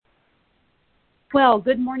Well,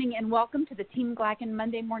 good morning and welcome to the Team Glacken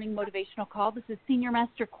Monday Morning Motivational Call. This is Senior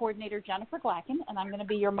Master Coordinator Jennifer Glacken, and I'm going to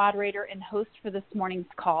be your moderator and host for this morning's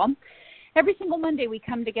call. Every single Monday we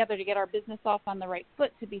come together to get our business off on the right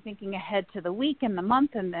foot, to be thinking ahead to the week and the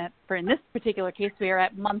month, and in this particular case we are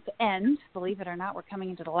at month end. Believe it or not, we're coming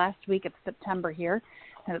into the last week of September here,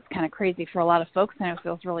 and it's kind of crazy for a lot of folks. I know it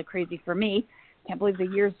feels really crazy for me. Can't believe the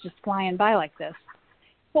year's just flying by like this.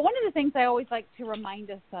 But one of the things I always like to remind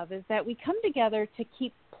us of is that we come together to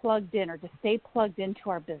keep plugged in or to stay plugged into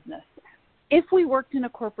our business. If we worked in a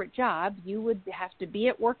corporate job, you would have to be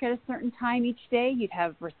at work at a certain time each day. You'd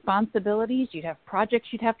have responsibilities. You'd have projects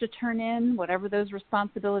you'd have to turn in, whatever those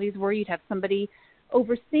responsibilities were. You'd have somebody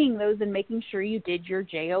overseeing those and making sure you did your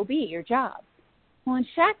job, your job. Well, in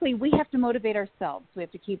Shaklee, we have to motivate ourselves. We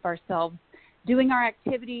have to keep ourselves doing our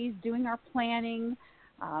activities, doing our planning,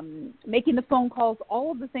 making the phone calls,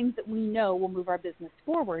 all of the things that we know will move our business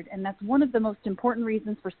forward. And that's one of the most important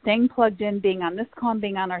reasons for staying plugged in, being on this call,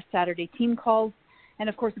 being on our Saturday team calls, and,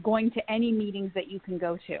 of course, going to any meetings that you can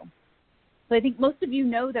go to. So I think most of you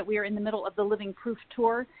know that we are in the middle of the Living Proof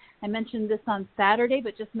Tour. I mentioned this on Saturday,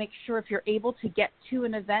 but just make sure if you're able to get to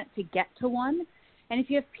an event, to get to one. And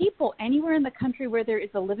if you have people anywhere in the country where there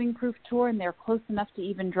is a Living Proof Tour and they're close enough to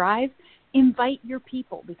even drive, invite your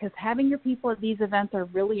people, because having your people at these events are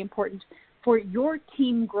really important for your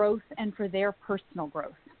team growth and for their personal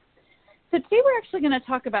growth. So today we're actually going to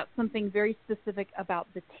talk about something very specific about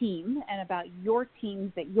the team and about your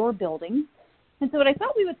teams that you're building. And so what I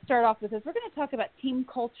thought we would start off with is we're going to talk about team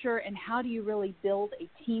culture and how do you really build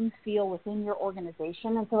a team feel within your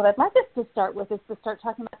organization. And so what I'd like us to start with is to start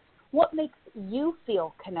talking about what makes you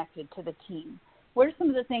feel connected to the team. What are some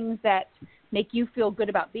of the things that make you feel good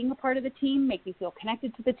about being a part of the team, make you feel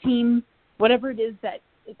connected to the team, whatever it is that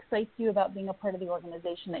excites you about being a part of the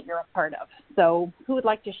organization that you're a part of. So who would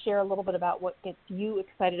like to share a little bit about what gets you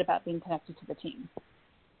excited about being connected to the team?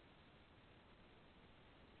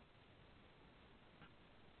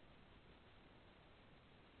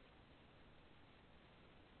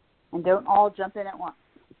 And don't all jump in at once.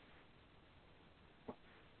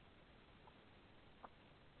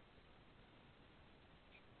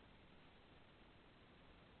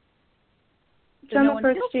 Jennifer,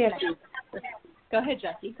 it's Jackie. Go ahead,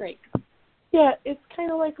 Jackie. Great. Yeah, it's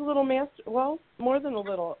kind of like a little more than a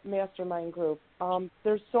little mastermind group.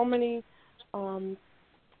 There's so many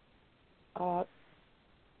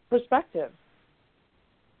perspectives.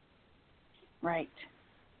 Right.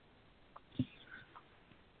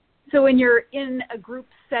 So when you're in a group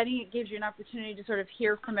setting, it gives you an opportunity to sort of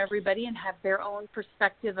hear from everybody and have their own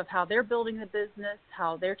perspective of how they're building the business,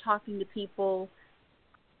 how they're talking to people,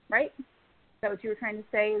 right? Is that what you were trying to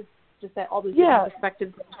say, is just that all those different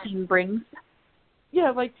perspectives that the team brings?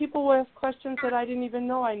 Yeah, like people will ask questions that I didn't even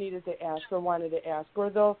know I needed to ask or wanted to ask,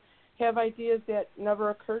 or they'll have ideas that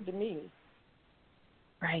never occurred to me.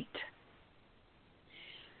 Right.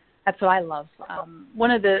 That's what I love.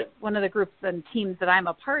 One of the groups and teams that I'm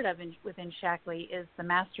a part of within Shaklee is the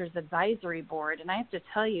Masters Advisory Board, and I have to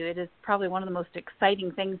tell you, it is probably one of the most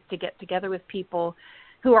exciting things to get together with people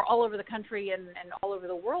who are all over the country and all over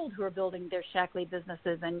the world who are building their Shaklee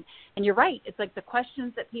businesses. And you're right, it's like the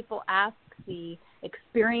questions that people ask, the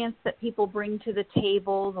experience that people bring to the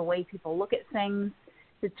table, the way people look at things.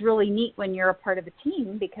 It's really neat when you're a part of a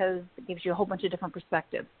team because it gives you a whole bunch of different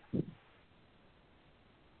perspectives.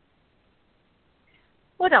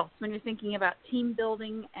 What else when you're thinking about team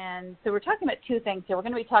building? And so we're talking about two things here. We're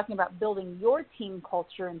going to be talking about building your team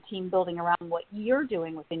culture and team building around what you're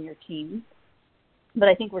doing within your team. But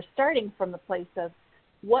I think we're starting from the place of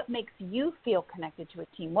what makes you feel connected to a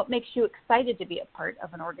team, what makes you excited to be a part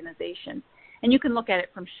of an organization. And you can look at it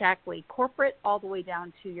from Shaklee corporate all the way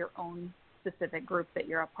down to your own specific group that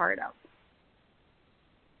you're a part of.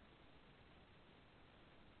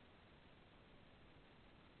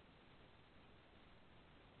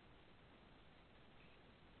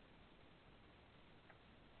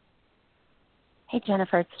 Hey,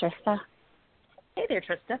 Jennifer, it's Trista. Hey there,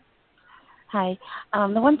 Trista. Hi.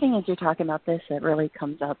 The one thing as you're talking about this that really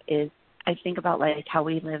comes up is I think about like how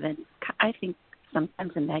we live in, I think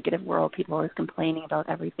sometimes a negative world, people are always complaining about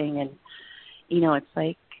everything. And, it's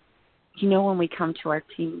like, when we come to our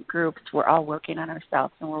team groups, we're all working on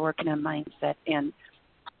ourselves and we're working on mindset. And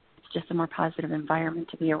it's just a more positive environment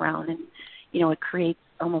to be around. And, it creates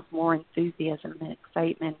almost more enthusiasm and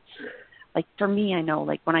excitement. Like for me, I know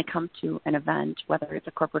like when I come to an event, whether it's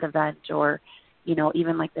a corporate event or,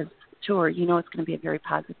 even like this tour, it's going to be a very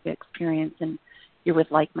positive experience, and you're with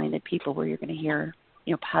like-minded people where you're going to hear,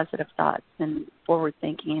 positive thoughts and forward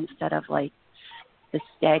thinking instead of like the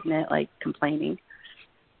stagnant, like complaining.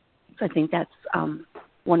 So I think that's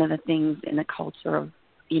one of the things in the culture of,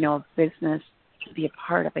 of business to be a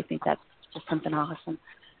part of. I think that's just something awesome.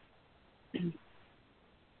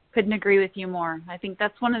 Couldn't agree with you more. I think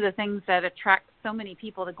that's one of the things that attracts so many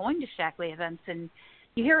people to going to Shaklee events. And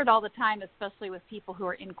you hear it all the time, especially with people who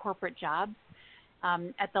are in corporate jobs.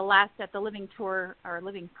 At the Living Tour or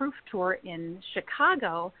Living Proof Tour in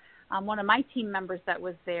Chicago, one of my team members that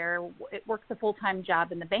was there, it works a full-time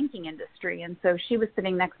job in the banking industry. And so she was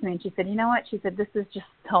sitting next to me and she said, you know what? She said, this is just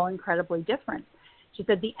so incredibly different. She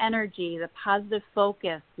said the energy, the positive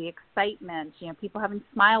focus, the excitement, people having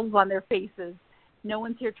smiles on their faces. No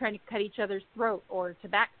one's here trying to cut each other's throat or to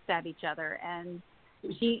backstab each other. And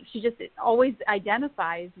she just always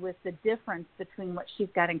identifies with the difference between what she's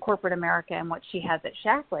got in corporate America and what she has at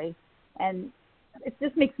Shaklee. And it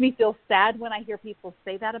just makes me feel sad when I hear people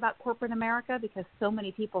say that about corporate America, because so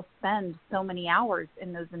many people spend so many hours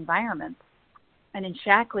in those environments. And in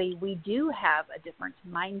Shaklee, we do have a different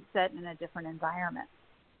mindset and a different environment.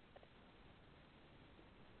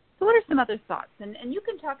 So what are some other thoughts? And you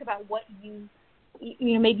can talk about what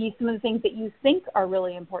maybe some of the things that you think are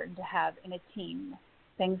really important to have in a team,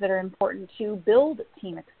 things that are important to build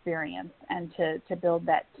team experience and to build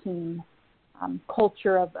that team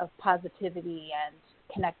culture of positivity and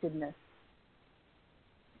connectedness.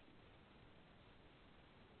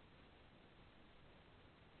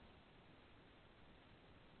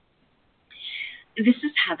 This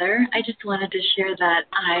is Heather. I just wanted to share that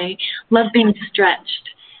I love being stretched.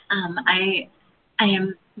 I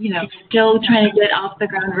am, still trying to get off the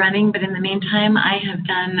ground running, but in the meantime, I have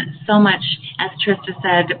done so much, as Trista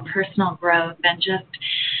said, personal growth and just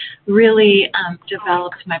really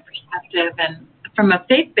developed my perspective. And from a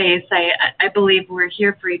faith base, I believe we're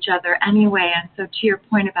here for each other anyway. And so to your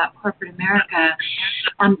point about corporate America,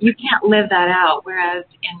 you can't live that out, whereas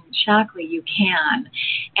in Shaklee you can.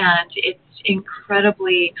 And it's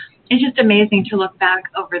just amazing to look back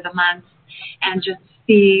over the months and just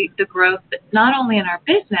see the growth, not only in our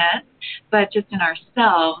business, but just in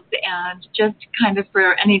ourselves, and just kind of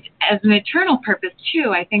as an eternal purpose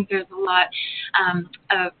too. I think there's a lot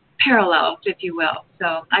of parallels, if you will.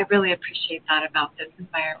 So I really appreciate that about this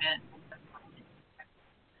environment.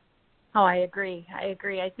 Oh, I agree.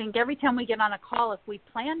 I think every time we get on a call, if we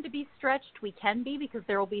plan to be stretched, we can be, because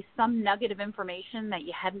there will be some nugget of information that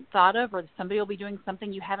you hadn't thought of, or somebody will be doing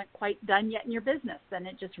something you haven't quite done yet in your business, and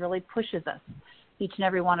it just really pushes us, each and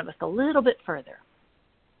every one of us, a little bit further.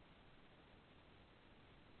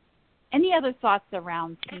 Any other thoughts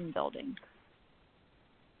around team building?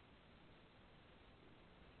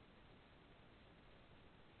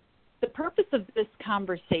 The purpose of this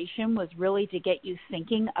conversation was really to get you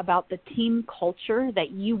thinking about the team culture that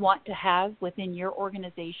you want to have within your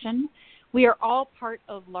organization. We are all part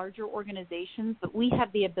of larger organizations, but we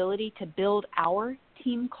have the ability to build our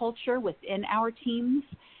team culture within our teams.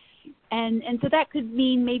 And so that could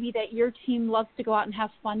mean maybe that your team loves to go out and have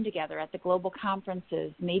fun together at the global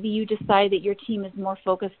conferences. Maybe you decide that your team is more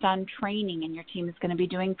focused on training, and your team is going to be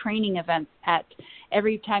doing training events at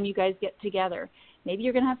every time you guys get together. Maybe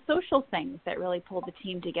you're going to have social things that really pull the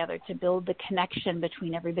team together to build the connection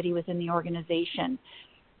between everybody within the organization.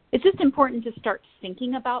 It's just important to start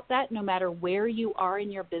thinking about that no matter where you are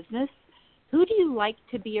in your business. Who do you like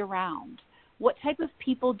to be around? What type of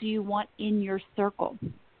people do you want in your circle?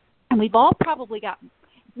 And we've all probably got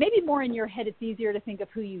maybe more in your head. It's easier to think of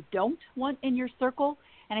who you don't want in your circle.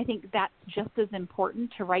 And I think that's just as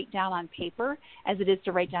important to write down on paper as it is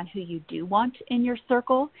to write down who you do want in your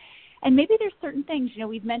circle. And maybe there's certain things,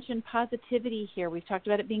 we've mentioned positivity here. We've talked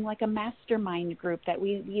about it being like a mastermind group that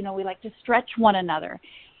we like to stretch one another.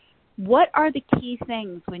 What are the key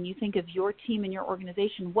things when you think of your team and your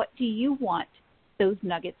organization? What do you want those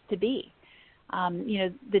nuggets to be?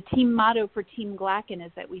 The team motto for Team Glacken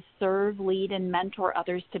is that we serve, lead, and mentor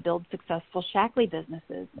others to build successful Shaklee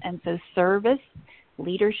businesses. And so service,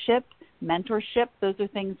 leadership, mentorship, those are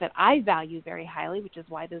things that I value very highly, which is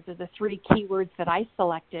why those are the three keywords that I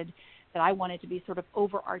selected that I wanted to be sort of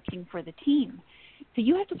overarching for the team. So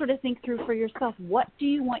you have to sort of think through for yourself, what do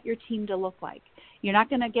you want your team to look like? You're not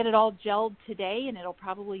going to get it all gelled today, and it'll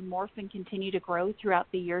probably morph and continue to grow throughout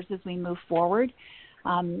the years as we move forward.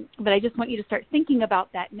 But I just want you to start thinking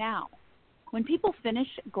about that now. When people finish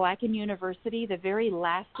Glacken University, the very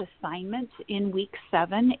last assignment in week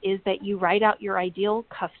 7 is that you write out your ideal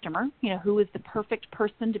customer, who is the perfect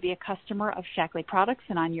person to be a customer of Shaklee products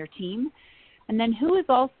and on your team. And then who is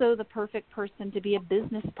also the perfect person to be a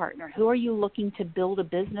business partner? Who are you looking to build a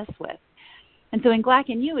business with? And so in Glack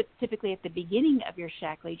and You, it's typically at the beginning of your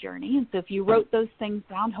Shaklee journey. And so if you wrote those things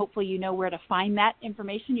down, hopefully you know where to find that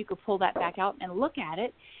information. You could pull that back out and look at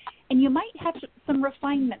it. And you might have some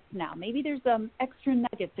refinements now. Maybe there's extra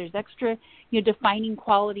nuggets, there's extra defining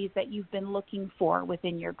qualities that you've been looking for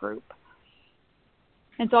within your group.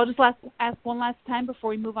 And so I'll just ask one last time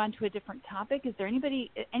before we move on to a different topic. Is there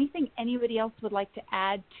anything anybody else would like to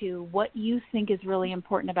add to what you think is really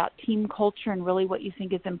important about team culture and really what you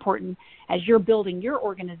think is important as you're building your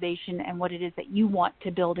organization and what it is that you want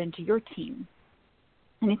to build into your team?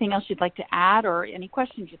 Anything else you'd like to add or any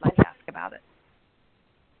questions you'd like to ask about it?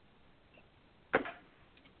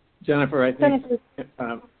 Jennifer, I think,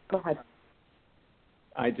 go ahead.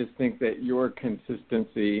 I just think that your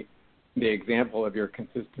consistency, the example of your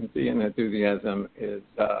consistency and enthusiasm is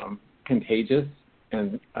contagious.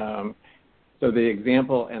 And so the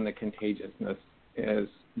example and the contagiousness is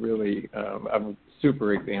really a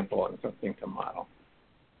super example and something to model.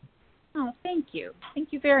 Oh, thank you. Thank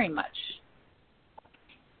you very much.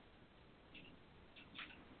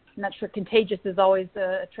 I'm not sure contagious is always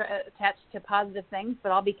attached to positive things,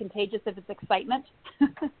 but I'll be contagious if it's excitement.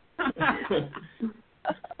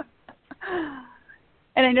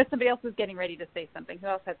 And I know somebody else was getting ready to say something. Who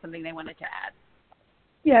else had something they wanted to add?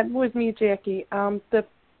 Yeah, it was me, Jackie. The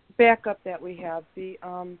backup that we have, the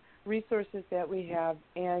resources that we have,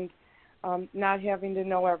 and not having to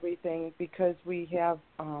know everything because we have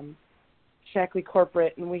Shaklee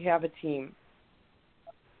Corporate and we have a team.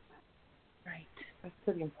 Right. That's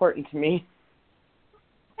pretty important to me.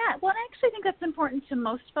 Yeah, well, I actually think that's important to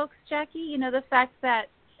most folks, Jackie. The fact that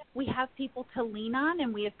we have people to lean on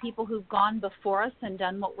and we have people who've gone before us and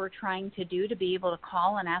done what we're trying to do to be able to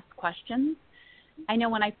call and ask questions. I know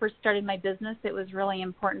when I first started my business, it was really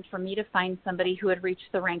important for me to find somebody who had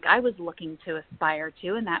reached the rank I was looking to aspire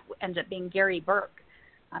to, and that ended up being Gary Burke.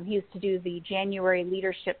 He used to do the January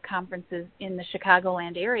leadership conferences in the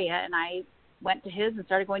Chicagoland area, and I went to his and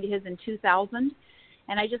started going to his in 2000.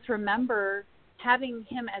 And I just remember having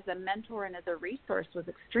him as a mentor and as a resource was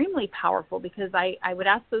extremely powerful because I would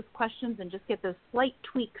ask those questions and just get those slight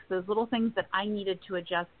tweaks, those little things that I needed to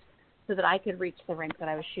adjust so that I could reach the rank that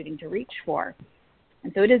I was shooting to reach for.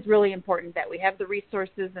 And so it is really important that we have the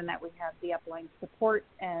resources and that we have the upline support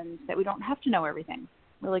and that we don't have to know everything.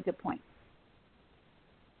 Really good point.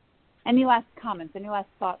 Any last comments, any last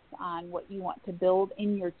thoughts on what you want to build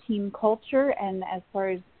in your team culture and as far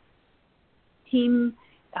as team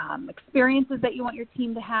experiences that you want your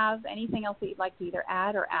team to have, anything else that you'd like to either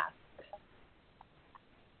add or ask?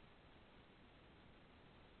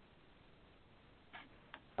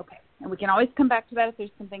 Okay, and we can always come back to that if there's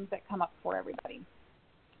some things that come up for everybody.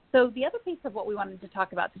 So the other piece of what we wanted to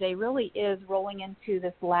talk about today really is rolling into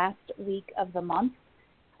this last week of the month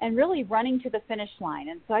and really running to the finish line.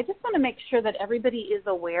 And so I just want to make sure that everybody is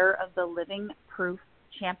aware of the Living Proof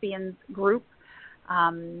Champions group.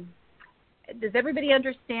 Does everybody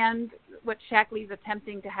understand what Shaklee is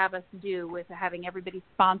attempting to have us do with having everybody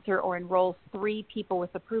sponsor or enroll 3 people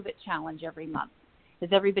with the Prove It Challenge every month? Is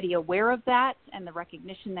everybody aware of that and the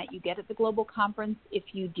recognition that you get at the Global Conference if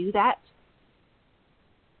you do that?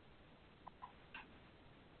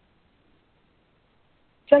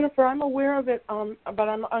 Jennifer, I'm aware of it, but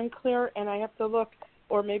I'm unclear, and I have to look,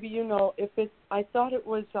 or maybe if it's, I thought it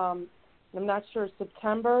was, I'm not sure,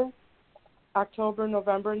 September, October,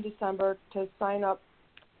 November, and December to sign up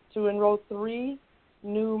to enroll 3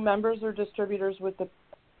 new members or distributors with the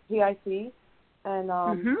PIC, and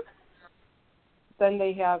then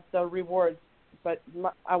they have the rewards, but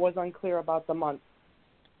I was unclear about the month.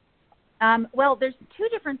 Well, there's 2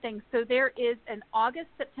 different things. So there is an August,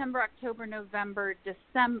 September, October, November,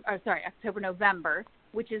 October, November,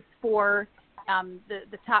 which is for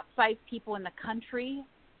the top 5 people in the country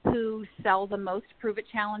who sell the most Prove It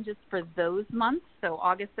challenges for those months. So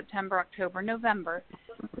August, September, October, November.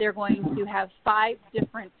 They're going to have 5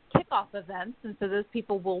 different kickoff events, and so those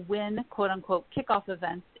people will win, quote-unquote, kickoff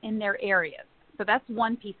events in their areas. So that's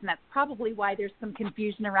one piece, and that's probably why there's some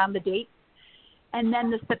confusion around the dates. And then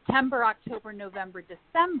the September, October, November,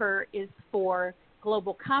 December is for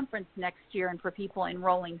Global Conference next year and for people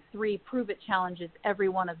enrolling 3 Prove It challenges every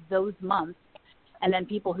one of those months. And then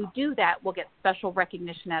people who do that will get special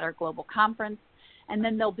recognition at our Global Conference. And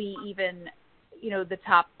then there'll be even, the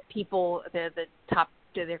top people, the top,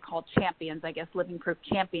 they're called champions, I guess, Living Proof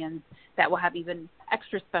champions, that will have even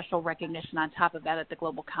extra special recognition on top of that at the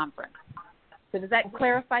Global Conference. So does that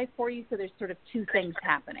clarify for you? So there's sort of 2 things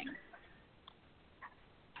happening.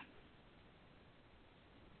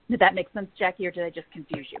 Did that make sense, Jackie, or did I just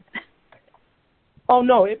confuse you? Oh,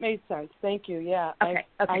 no, it made sense. Thank you. Yeah. Okay.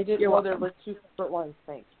 I didn't know there were 2 separate ones.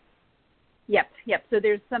 Thanks. Yep. So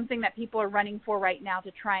there's something that people are running for right now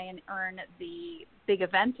to try and earn the big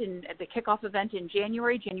event the kickoff event in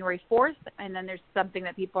January 4th, and then there's something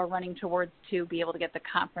that people are running towards to be able to get the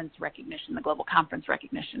conference recognition, the global conference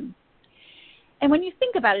recognition. And when you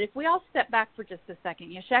think about it, if we all step back for just a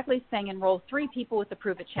second, Shaklee's saying enroll 3 people with the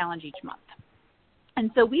Prove It Challenge each month.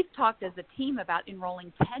 And so we've talked as a team about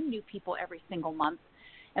enrolling 10 new people every single month.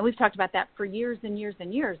 And we've talked about that for years and years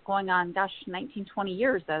and years, going on, 19, 20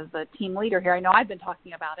 years as a team leader here. I know I've been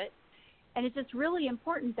talking about it. And it's just really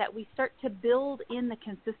important that we start to build in the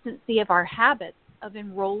consistency of our habits of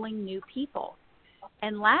enrolling new people.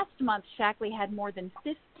 And last month, Shaklee had more than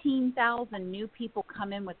 15,000 new people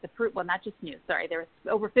come in with the not just new, sorry, there was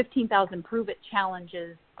over 15,000 Prove It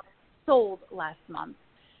challenges sold last month.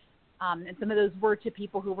 And some of those were to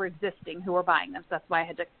people who were existing, who were buying them. So that's why I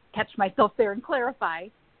had to catch myself there and clarify.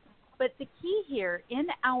 But the key here in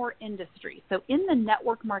our industry, so in the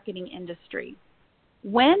network marketing industry,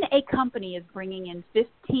 when a company is bringing in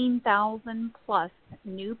 15,000 plus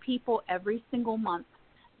new people every single month,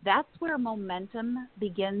 that's where momentum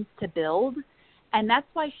begins to build. And that's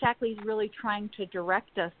why Shaklee is really trying to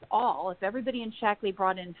direct us all. If everybody in Shaklee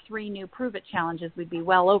brought in 3 new Prove It challenges, we'd be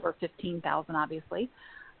well over 15,000, obviously.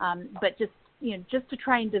 But just to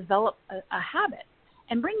try and develop a habit.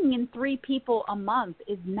 And bringing in 3 people a month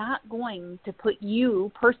is not going to put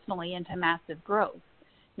you personally into massive growth.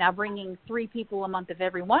 Now, bringing 3 people a month, if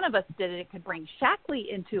every one of us did it, it could bring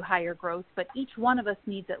Shaklee into higher growth, but each one of us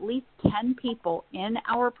needs at least 10 people in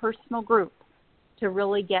our personal group to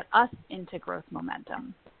really get us into growth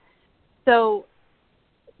momentum. So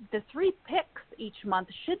the 3 picks each month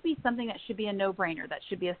should be something that should be a no-brainer. That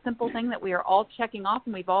should be a simple thing that we are all checking off,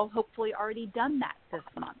 and we've all hopefully already done that this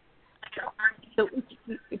month. So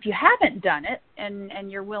if you haven't done it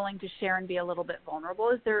and you're willing to share and be a little bit vulnerable,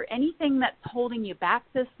 is there anything that's holding you back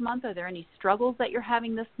this month? Are there any struggles that you're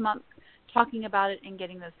having this month talking about it and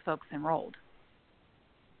getting those folks enrolled?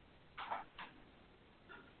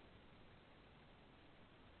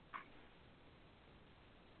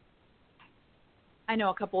 I know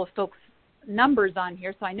a couple of folks' numbers on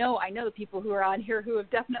here, so I know the people who are on here who have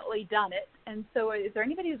definitely done it. And so is there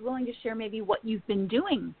anybody who's willing to share maybe what you've been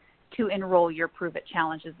doing to enroll your Prove It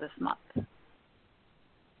challenges this month?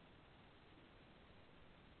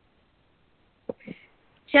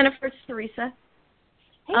 Jennifer, it's Teresa.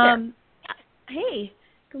 Hey there. Hey,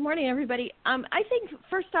 good morning, everybody. I think,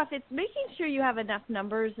 first off, it's making sure you have enough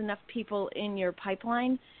numbers, enough people in your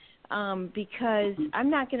pipeline, because I'm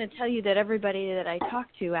not going to tell you that everybody that I talk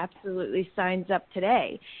to absolutely signs up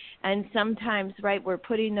today. And sometimes, right, we're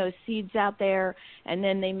putting those seeds out there, and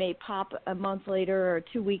then they may pop a month later or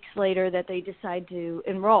 2 weeks later that they decide to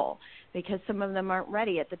enroll because some of them aren't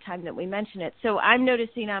ready at the time that we mention it. So I'm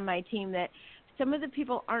noticing on my team that some of the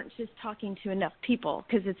people aren't just talking to enough people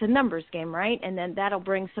because it's a numbers game, right? And then that'll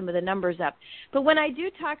bring some of the numbers up. But when I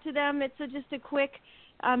do talk to them, it's just a quick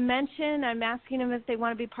mention. I'm asking them if they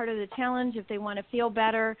want to be part of the challenge, if they want to feel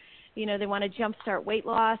better, they want to jumpstart weight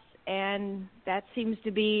loss, and that seems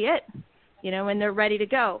to be it, and they're ready to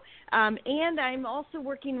go. And I'm also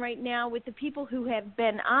working right now with the people who have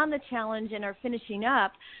been on the challenge and are finishing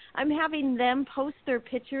up. I'm having them post their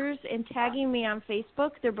pictures and tagging me on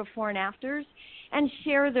Facebook, their before and afters, and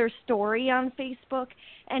share their story on Facebook,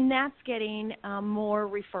 and that's getting more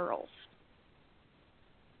referrals.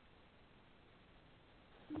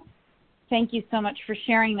 Thank you so much for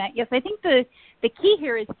sharing that. Yes, I think the key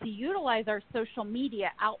here is to utilize our social media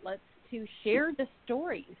outlets to share the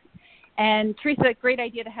stories. And Teresa, great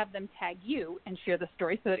idea to have them tag you and share the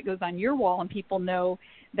story so that it goes on your wall and people know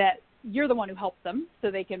that you're the one who helped them,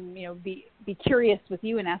 so they can be curious with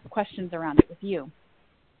you and ask questions around it with you.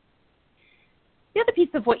 The other piece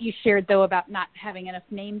of what you shared, though, about not having enough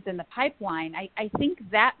names in the pipeline, I think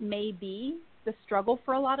that may be the struggle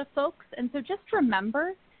for a lot of folks. And so just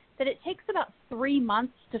remember that it takes about 3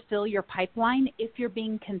 months to fill your pipeline if you're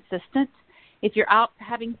being consistent. If you're out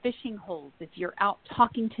having fishing holes, if you're out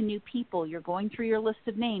talking to new people, you're going through your list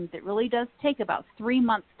of names, it really does take about 3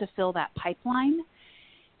 months to fill that pipeline.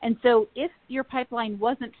 And so if your pipeline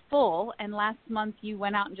wasn't full and last month you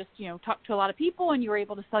went out and just, talked to a lot of people and you were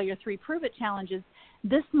able to sell your 3 Prove It challenges,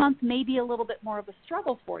 this month may be a little bit more of a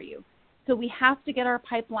struggle for you. So we have to get our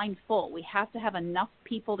pipeline full. We have to have enough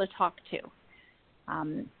people to talk to.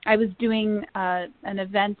 I was doing an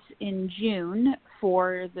event in June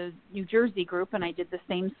for the New Jersey group, and I did the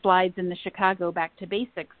same slides in the Chicago Back to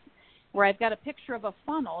Basics, where I've got a picture of a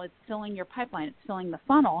funnel. It's filling your pipeline. It's filling the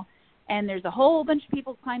funnel, and there's a whole bunch of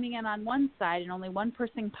people climbing in on one side and only one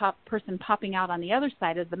person popping out on the other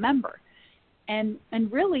side as the member. And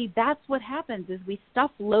really, that's what happens is we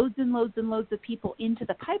stuff loads and loads and loads of people into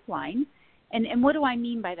the pipeline. And what do I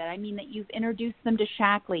mean by that? I mean that you've introduced them to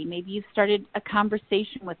Shaklee. Maybe you've started a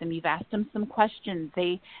conversation with them. You've asked them some questions.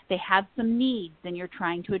 They have some needs, and you're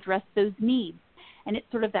trying to address those needs. And it's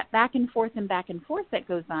sort of that back and forth that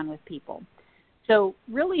goes on with people. So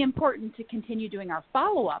really important to continue doing our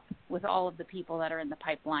follow-up with all of the people that are in the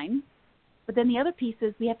pipeline. But then the other piece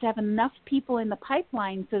is we have to have enough people in the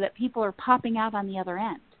pipeline so that people are popping out on the other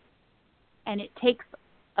end. And it takes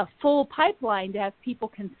a full pipeline to have people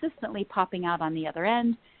consistently popping out on the other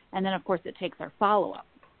end. And then, of course, it takes our follow-up.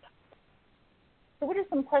 So what are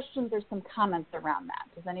some questions or some comments around that?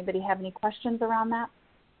 Does anybody have any questions around that?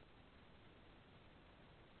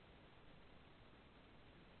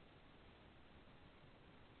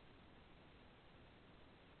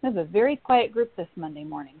 We have a very quiet group this Monday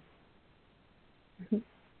morning. Does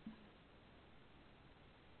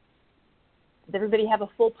everybody have a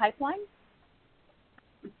full pipeline?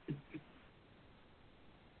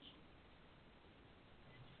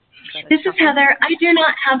 This is Heather. I do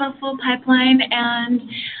not have a full pipeline, and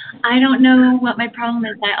I don't know what my problem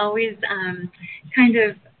is. I always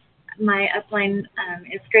my upline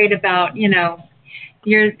is great about,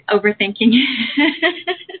 you're overthinking.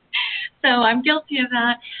 So I'm guilty of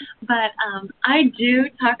that. But I do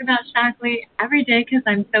talk about Shaklee every day because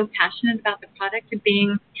I'm so passionate about the product of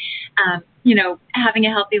being, having a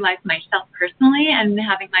healthy life myself personally and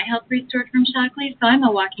having my health restored from Shaklee. So I'm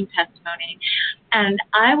a walking testimony. And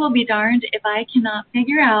I will be darned if I cannot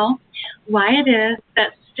figure out why it is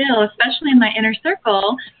that still, especially in my inner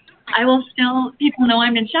circle, people know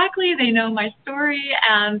I'm in Shaklee, they know my story,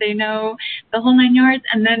 and they know the whole 9 yards,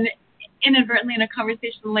 and then inadvertently in a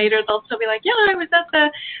conversation later, they'll still be like, yeah, I was at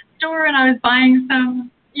the store and I was buying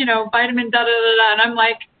some, vitamin da-da-da-da, and I'm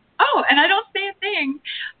like, oh, and I don't say a thing,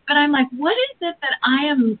 but I'm like, what is it that I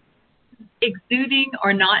am exuding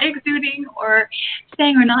or not exuding or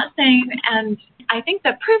saying or not saying? And I think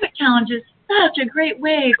the Prove It Challenge is such a great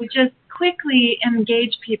way to just quickly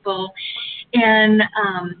engage people in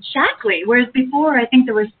Shaklee, whereas before I think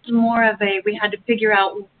there was more of we had to figure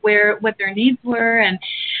out what their needs were, and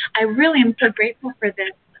I really am so grateful for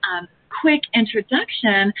this quick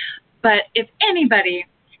introduction. But if anybody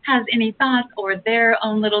has any thoughts or their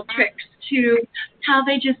own little tricks to how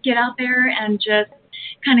they just get out there and just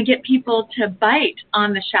kind of get people to bite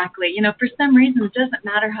on the Shaklee. For some reason, it doesn't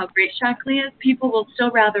matter how great Shaklee is, people will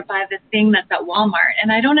still rather buy this thing that's at Walmart.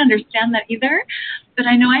 And I don't understand that either, but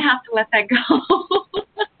I know I have to let that go.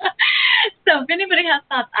 So if anybody has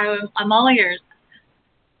thoughts, I'm all ears.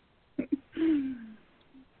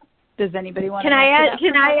 Does anybody want Can to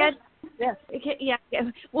I add? Yes. Yeah.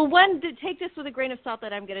 Well, one, to take this with a grain of salt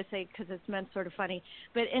that I'm going to say because it's meant sort of funny,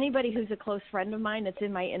 but anybody who's a close friend of mine that's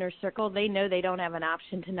in my inner circle, they know they don't have an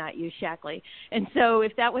option to not use Shaklee. And so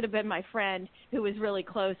if that would have been my friend who was really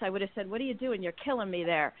close, I would have said, what are you doing? You're killing me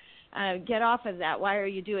there. Get off of that. Why are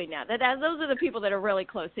you doing that? Those are the people that are really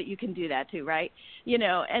close that you can do that to, right?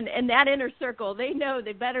 And that inner circle, they know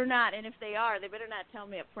they better not. And if they are, they better not tell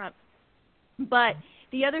me up front. But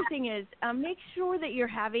the other thing is make sure that you're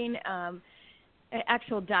having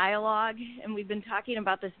actual dialogue, and we've been talking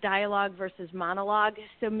about this dialogue versus monologue.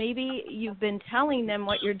 So maybe you've been telling them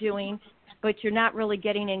what you're doing, but you're not really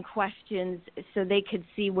getting in questions so they could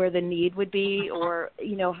see where the need would be or,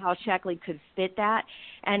 how Shaklee could fit that.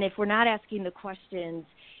 And if we're not asking the questions,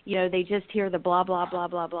 they just hear the blah, blah, blah,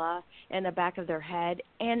 blah, blah in the back of their head.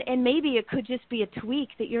 And maybe it could just be a tweak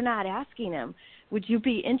that you're not asking them. Would you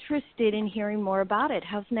be interested in hearing more about it?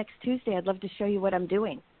 How's next Tuesday? I'd love to show you what I'm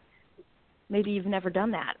doing. Maybe you've never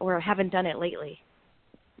done that or haven't done it lately.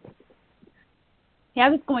 Yeah, I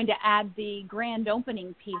was going to add the grand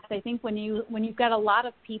opening piece. I think when you've got a lot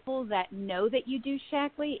of people that know that you do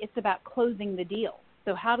Shaklee, it's about closing the deal.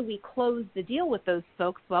 So how do we close the deal with those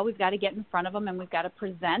folks? Well, we've got to get in front of them, and we've got to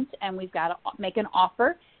present, and we've got to make an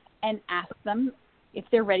offer and ask them if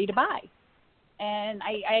they're ready to buy. And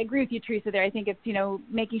I agree with you, Teresa, there. I think it's,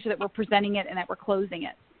 making sure that we're presenting it and that we're closing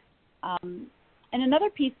it. And another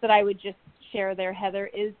piece that I would just share there, Heather,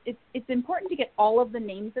 is it's important to get all of the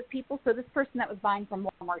names of people. So this person that was buying from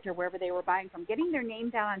Walmart or wherever they were buying from, getting their name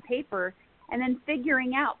down on paper and then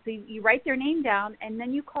figuring out. So you write their name down, and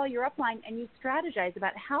then you call your upline and you strategize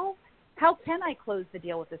about how can I close the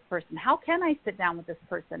deal with this person? How can I sit down with this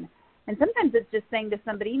person? And sometimes it's just saying to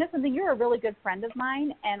somebody, something, you're a really good friend of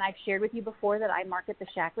mine, and I've shared with you before that I market the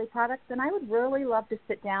Shaklee products, and I would really love to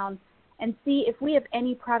sit down and see if we have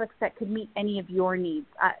any products that could meet any of your needs.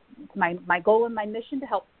 My goal and my mission to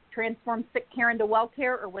help transform sick care into well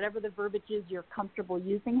care, or whatever the verbiage is you're comfortable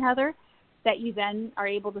using, Heather. that you then are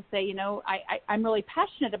able to say, I'm really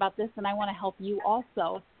passionate about this and I want to help you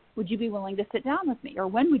also. Would you be willing to sit down with me? Or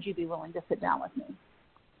when would you be willing to sit down with me?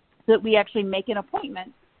 So that we actually make an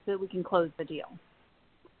appointment so that we can close the deal.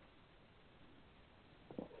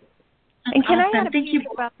 And can awesome. I add a Thank piece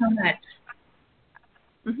you about so much.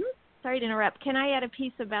 Mm-hmm. Sorry to interrupt. Can I add a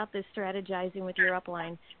piece about this strategizing with your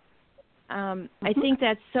upline? I think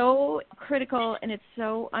that's so critical and it's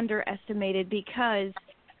so underestimated because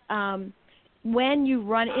when you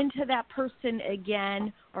run into that person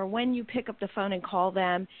again or when you pick up the phone and call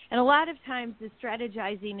them, and a lot of times the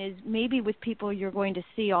strategizing is maybe with people you're going to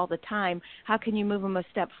see all the time, how can you move them a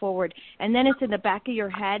step forward? And then it's in the back of your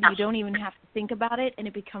head. You don't even have to think about it, and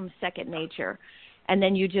it becomes second nature. And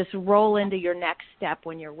then you just roll into your next step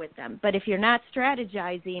when you're with them. But if you're not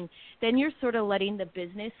strategizing, then you're sort of letting the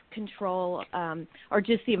business control or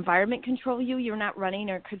just the environment control you. You're not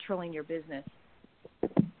running or controlling your business.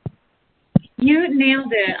 You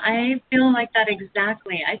nailed it. I feel like that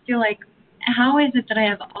exactly. I feel like, how is it that I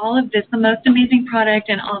have all of this, the most amazing product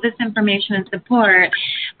and all this information and support,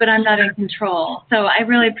 but I'm not in control? So I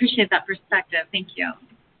really appreciate that perspective. Thank you.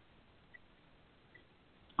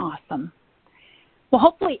 Awesome. Well,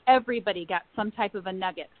 hopefully everybody got some type of a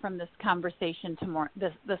nugget from this conversation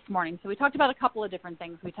this morning. So we talked about a couple of different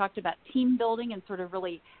things. We talked about team building and sort of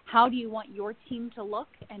really how do you want your team to look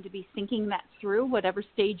and to be thinking that through, whatever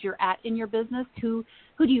stage you're at in your business. Who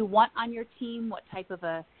do you want on your team? What type of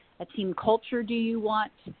a team culture do you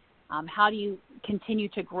want? How do you continue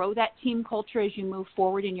to grow that team culture as you move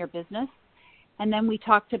forward in your business? And then we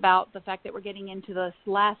talked about the fact that we're getting into this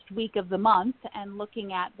last week of the month and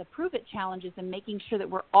looking at the Prove It challenges and making sure that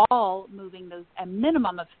we're all moving those a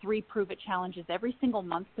minimum of 3 Prove It challenges every single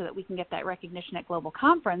month so that we can get that recognition at Global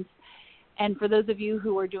Conference. And for those of you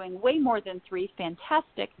who are doing way more than 3,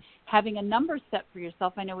 fantastic. Having a number set for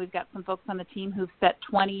yourself. I know we've got some folks on the team who've set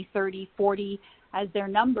 20, 30, 40 as their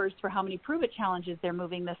numbers for how many Prove It challenges they're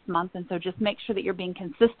moving this month. And so just make sure that you're being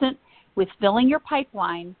consistent with filling your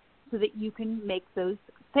pipeline so that you can make those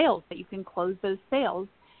sales, that you can close those sales.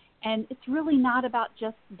 And it's really not about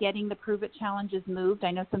just getting the Prove It challenges moved.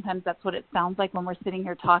 I know sometimes that's what it sounds like when we're sitting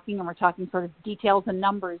here talking and we're talking sort of details and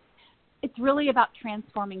numbers. It's really about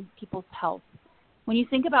transforming people's health. When you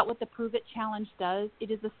think about what the Prove It challenge does, it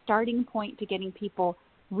is a starting point to getting people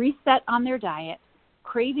reset on their diet,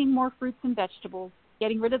 craving more fruits and vegetables,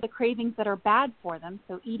 getting rid of the cravings that are bad for them,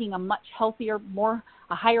 so eating a much healthier,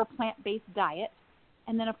 a higher plant-based diet.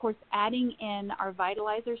 And then, of course, adding in our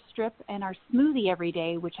Vitalizer strip and our smoothie every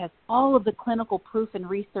day, which has all of the clinical proof and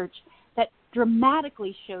research that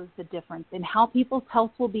dramatically shows the difference in how people's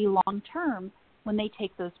health will be long-term when they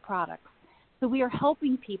take those products. So we are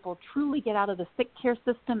helping people truly get out of the sick care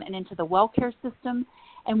system and into the well care system.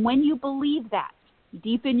 And when you believe that,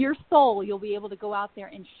 deep in your soul, you'll be able to go out there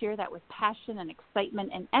and share that with passion and excitement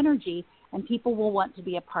and energy, and people will want to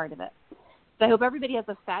be a part of it. So I hope everybody has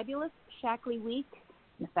a fabulous Shaklee week.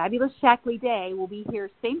 A fabulous Shaklee day. We'll be here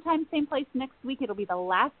same time, same place next week. It'll be the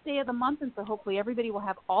last day of the month, and so hopefully everybody will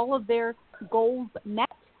have all of their goals met.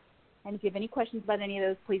 And if you have any questions about any of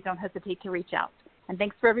those, please don't hesitate to reach out. And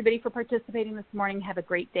thanks for everybody for participating this morning. Have a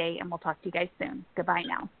great day, and we'll talk to you guys soon. Goodbye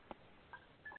now.